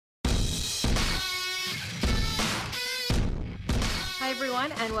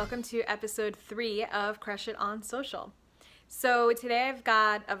everyone, and welcome to episode 3 of Crush It on Social. So today I've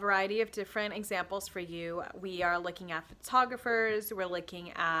got a variety of different examples for you. We are looking at photographers, we're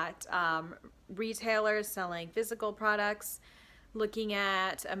looking at retailers selling physical products, looking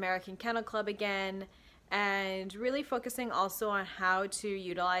at American Kennel Club again, and really focusing also on how to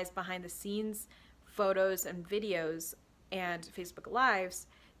utilize behind the scenes photos and videos and Facebook Lives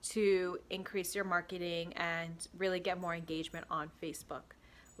to increase your marketing and really get more engagement on Facebook.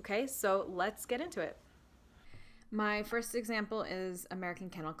 Okay, so let's get into it. My first example is American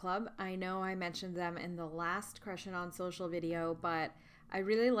Kennel Club. I know I mentioned them in the last Crush It on Social video, but I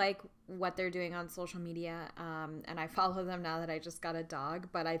really like what they're doing on social media, and I follow them now that I just got a dog,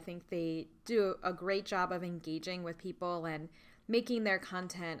 but I think they do a great job of engaging with people and making their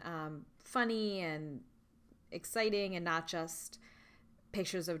content funny and exciting and not just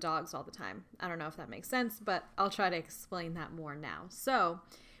pictures of dogs all the time. I don't know if that makes sense, but I'll try to explain that more now. So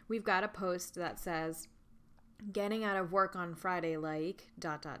we've got a post that says, getting out of work on Friday like ...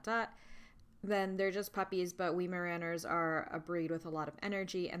 Then they're just puppies, but Weimaraners are a breed with a lot of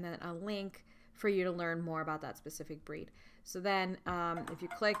energy, and then a link for you to learn more about that specific breed. So then if you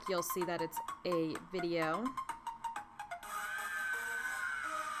click, you'll see that it's a video.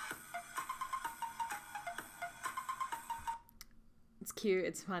 It's cute,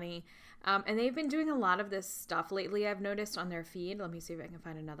 it's funny. And they've been doing a lot of this stuff lately, I've noticed on their feed. Let me see if I can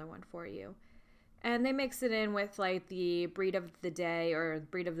find another one for you. And they mix it in with like the breed of the day or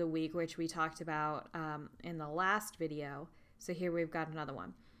breed of the week, which we talked about in the last video. So here we've got another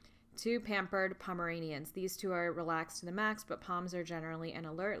one. 2 pampered Pomeranians. These 2 are relaxed to the max, but Poms are generally an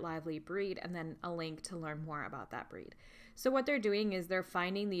alert, lively breed, and then a link to learn more about that breed. So what they're doing is they're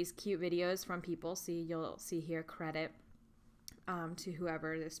finding these cute videos from people. See, you'll see here credit to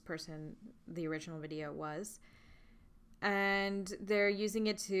whoever this person, the original video was. And they're using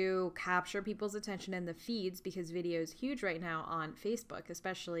it to capture people's attention in the feeds because video is huge right now on Facebook,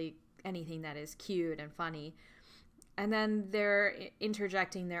 especially anything that is cute and funny. And then they're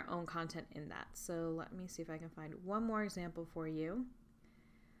interjecting their own content in that. So let me see if I can find one more example for you.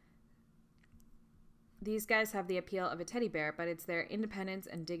 These guys have the appeal of a teddy bear, but it's their independence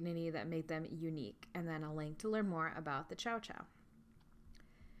and dignity that make them unique. And then a link to learn more about the Chow Chow.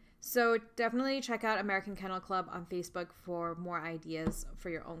 So definitely check out American Kennel Club on Facebook for more ideas for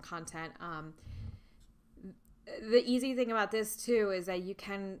your own content. The easy thing about this too is that you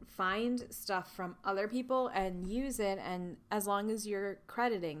can find stuff from other people and use it, and as long as you're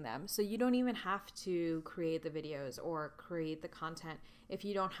crediting them. So you don't even have to create the videos or create the content if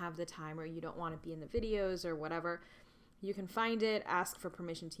you don't have the time or you don't want to be in the videos or whatever. You can find it, ask for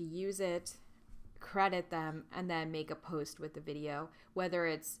permission to use it, credit them, and then make a post with the video, whether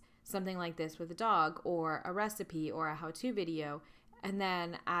it's something like this with a dog or a recipe or a how-to video, and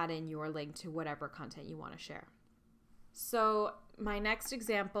then add in your link to whatever content you want to share. So my next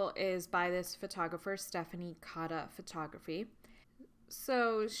example is by this photographer, Stephanie Cotta Photography.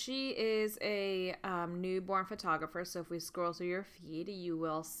 So she is a newborn photographer. So if we scroll through your feed, you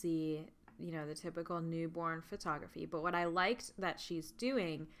will see, you know, the typical newborn photography. But what I liked that she's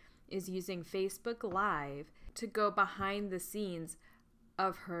doing is using Facebook Live to go behind the scenes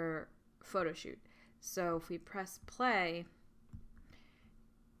of her photo shoot. So if we press play,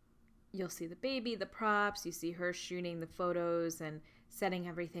 you'll see the baby, the props, you see her shooting the photos and setting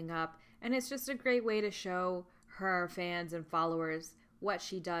everything up. And it's just a great way to show her fans and followers what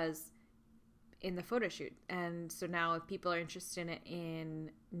she does in the photo shoot. And so now if people are interested in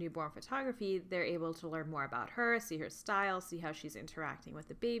newborn photography, they're able to learn more about her, see her style, see how she's interacting with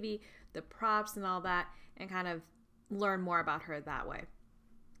the baby, the props and all that, and kind of learn more about her that way.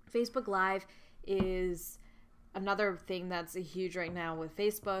 Facebook Live is another thing that's huge right now with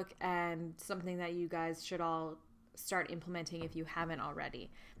Facebook, and something that you guys should all start implementing if you haven't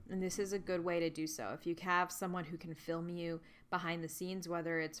already. And this is a good way to do so. If you have someone who can film you behind the scenes,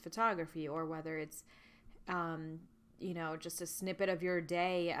 whether it's photography or whether it's you know, just a snippet of your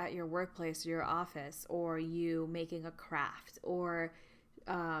day at your workplace or your office, or you making a craft, or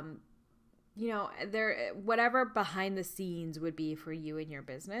you know, whatever behind the scenes would be for you in your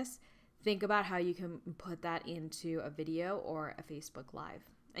business, think about how you can put that into a video or a Facebook Live.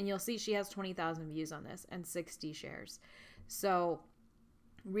 And you'll see she has 20,000 views on this and 60 shares. So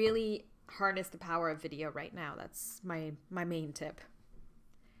really harness the power of video right now. That's my main tip.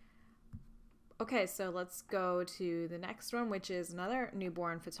 Okay, so let's go to the next one, which is another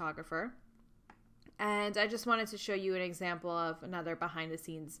newborn photographer. And I just wanted to show you an example of another behind the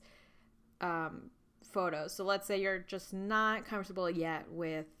scenes photos. So let's say you're just not comfortable yet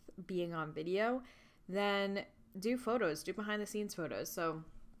with being on video, then do photos, do behind the scenes photos. So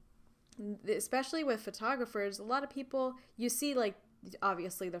especially with photographers, a lot of people, you see like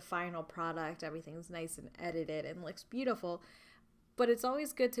obviously the final product, everything's nice and edited and looks beautiful, but it's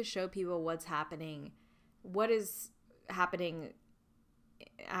always good to show people what's happening, what is happening.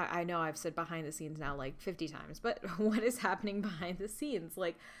 I know I've said behind the scenes now like 50 times, but what is happening behind the scenes?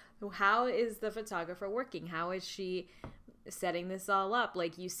 Like, how is the photographer working? How is she setting this all up?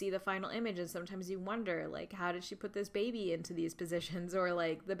 Like, you see the final image and sometimes you wonder, like, how did she put this baby into these positions, or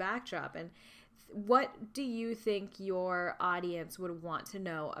like the backdrop? And what do you think your audience would want to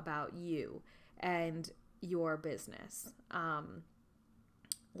know about you and your business?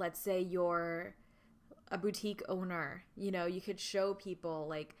 Let's say you're a boutique owner, you know, you could show people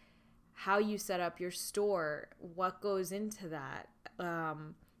like how you set up your store, what goes into that.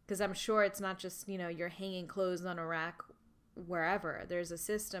 Because I'm sure it's not just, you know, you're hanging clothes on a rack wherever. There's a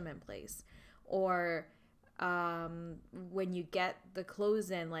system in place. Or when you get the clothes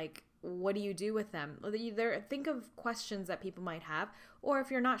in, like, what do you do with them? Think of questions that people might have. Or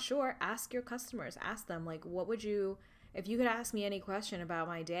if you're not sure, ask your customers. Ask them, like, what would you, if you could ask me any question about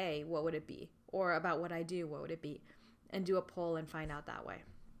my day, what would it be? Or about what I do, what would it be? And do a poll and find out that way.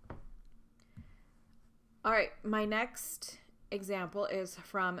 All right, my next example is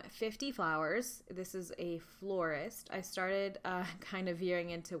from 50 Flowers. This is a florist. I started kind of veering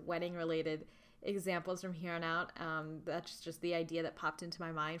into wedding related examples from here on out. That's just the idea that popped into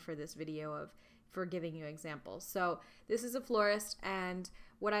my mind for this video for giving you examples. So this is a florist, and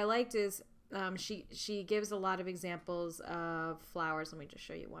what I liked is she gives a lot of examples of flowers. Let me just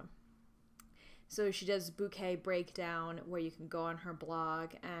show you one. So she does bouquet breakdown, where you can go on her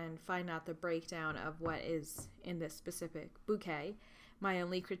blog and find out the breakdown of what is in this specific bouquet. My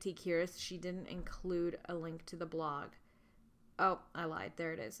only critique here is she didn't include a link to the blog. Oh, I lied.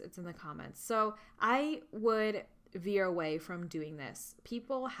 There it is. It's in the comments. So I would veer away from doing this.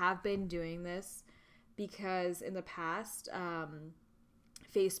 People have been doing this because in the past,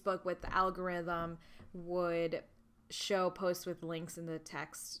 Facebook with the algorithm would show posts with links in the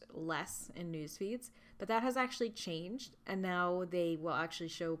text less in news feeds, but that has actually changed, and now they will actually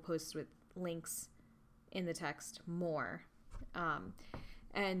show posts with links in the text more.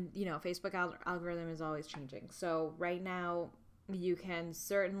 And you know, Facebook algorithm is always changing. So right now you can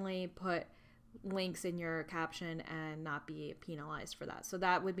certainly put links in your caption and not be penalized for that. So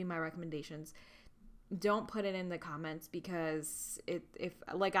that would be my recommendations. Don't put it in the comments, because if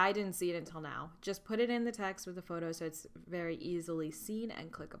like I didn't see it until now. Just put it in the text with the photo so it's very easily seen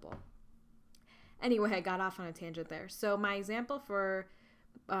and clickable. Anyway, I got off on a tangent there. So my example for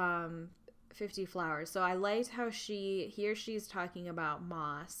 50 Flowers. So I liked how she's talking about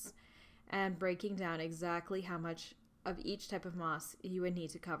moss and breaking down exactly how much of each type of moss you would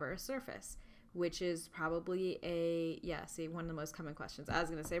need to cover a surface, which is probably one of the most common questions. I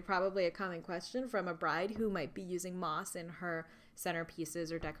was going to say probably a common question from a bride who might be using moss in her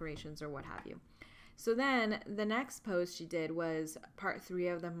centerpieces or decorations or what have you. So then the next post she did was part 3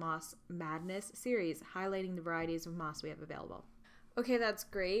 of the Moss Madness series, highlighting the varieties of moss we have available. Okay, that's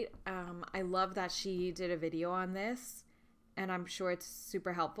great. I love that she did a video on this, and I'm sure it's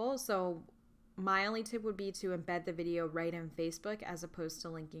super helpful. So my only tip would be to embed the video right in Facebook as opposed to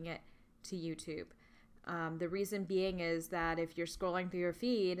linking it to YouTube. The reason being is that if you're scrolling through your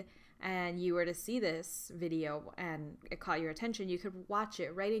feed and you were to see this video and it caught your attention, you could watch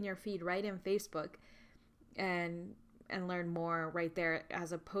it right in your feed, right in Facebook, and learn more right there,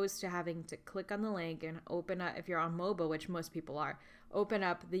 as opposed to having to click on the link and open up, if you're on mobile, which most people are, open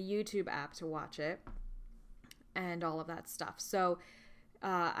up the YouTube app to watch it and all of that stuff. So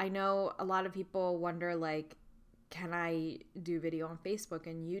I know a lot of people wonder, like, can I do video on Facebook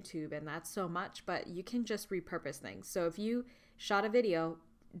and YouTube? And that's so much, but you can just repurpose things. So if you shot a video,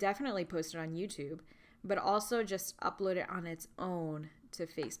 definitely post it on YouTube, but also just upload it on its own to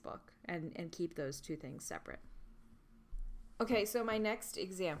Facebook and keep those two things separate. Okay, so my next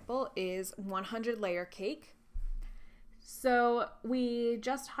example is 100 layer cake. So we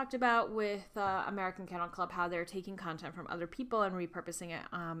just talked about with American Kennel Club how they're taking content from other people and repurposing it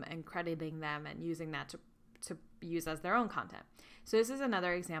and crediting them and using that to use as their own content. So this is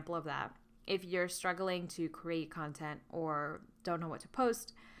another example of that. If you're struggling to create content or don't know what to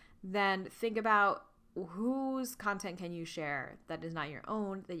post, then think about whose content can you share that is not your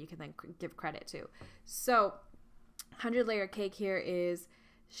own that you can then give credit to. So 100 layer cake here is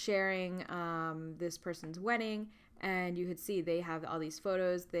sharing this person's wedding, and you could see they have all these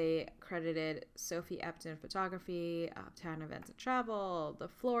photos. They credited Sophie Epton Photography, Uptown Events and Travel, the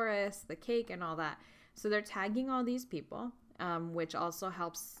florist, the cake, and all that. So they're tagging all these people. which also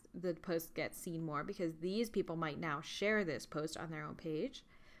helps the post get seen more because these people might now share this post on their own page.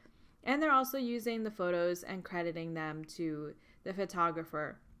 And they're also using the photos and crediting them to the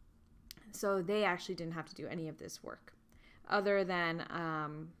photographer. So they actually didn't have to do any of this work other than,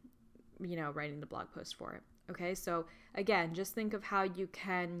 writing the blog post for it. Okay, so again, just think of how you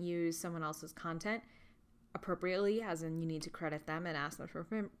can use someone else's content appropriately, as in you need to credit them and ask them for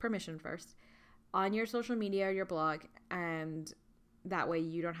permission first on your social media or your blog, and that way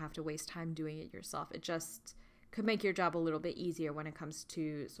you don't have to waste time doing it yourself. It just could make your job a little bit easier when it comes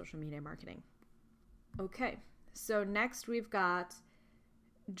to social media marketing. Okay, so next we've got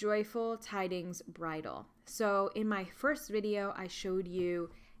Joyful Tidings Bridal. So in my first video, I showed you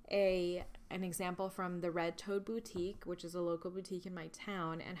an example from the Red Toad Boutique, which is a local boutique in my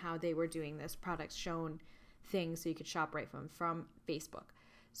town, and how they were doing this products shown thing so you could shop right from Facebook.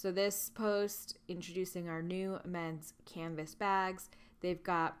 So this post introducing our new men's canvas bags, they've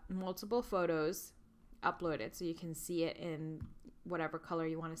got multiple photos uploaded so you can see it in whatever color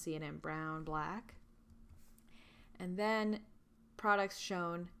you want to see it in, brown, black. And then products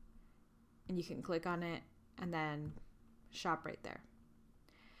shown, and you can click on it and then shop right there.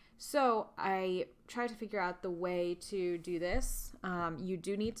 So I tried to figure out the way to do this. You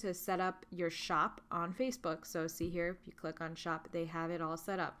do need to set up your shop on Facebook. So see here, if you click on shop, they have it all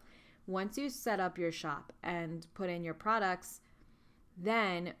set up. Once you set up your shop and put in your products,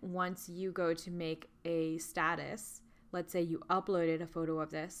 then once you go to make a status, let's say you uploaded a photo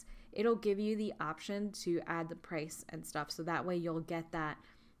of this, it'll give you the option to add the price and stuff. So that way you'll get that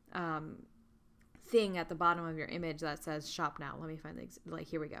thing at the bottom of your image that says shop now. Let me find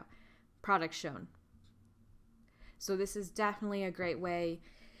here we go. Products shown. So this is definitely a great way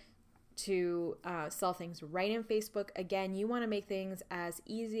to sell things right in Facebook. Again, you want to make things as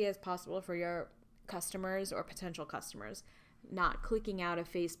easy as possible for your customers or potential customers. Not clicking out of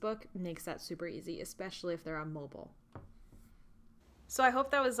Facebook makes that super easy, especially if they're on mobile. So I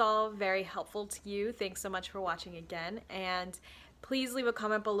hope that was all very helpful to you. Thanks so much for watching again. And please leave a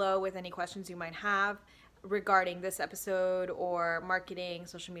comment below with any questions you might have regarding this episode or marketing,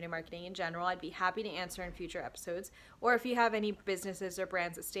 social media marketing in general. I'd be happy to answer in future episodes. Or if you have any businesses or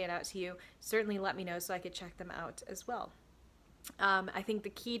brands that stand out to you, certainly let me know so I could check them out as well. I think the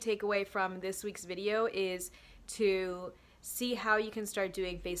key takeaway from this week's video is to see how you can start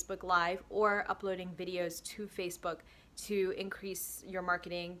doing Facebook Live or uploading videos to Facebook to increase your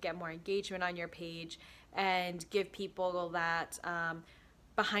marketing, get more engagement on your page, and give people that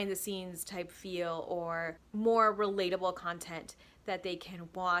behind the scenes type feel or more relatable content that they can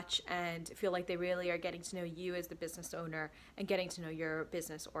watch and feel like they really are getting to know you as the business owner and getting to know your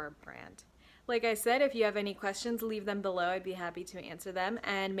business or brand. Like I said, if you have any questions, leave them below. I'd be happy to answer them.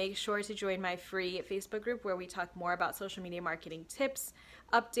 And make sure to join my free Facebook group where we talk more about social media marketing tips,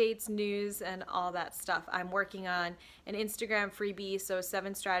 updates, news, and all that stuff. I'm working on an Instagram freebie, so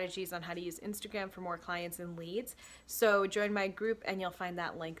 7 strategies on how to use Instagram for more clients and leads. So join my group and you'll find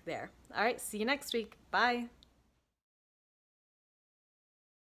that link there. All right, see you next week. Bye.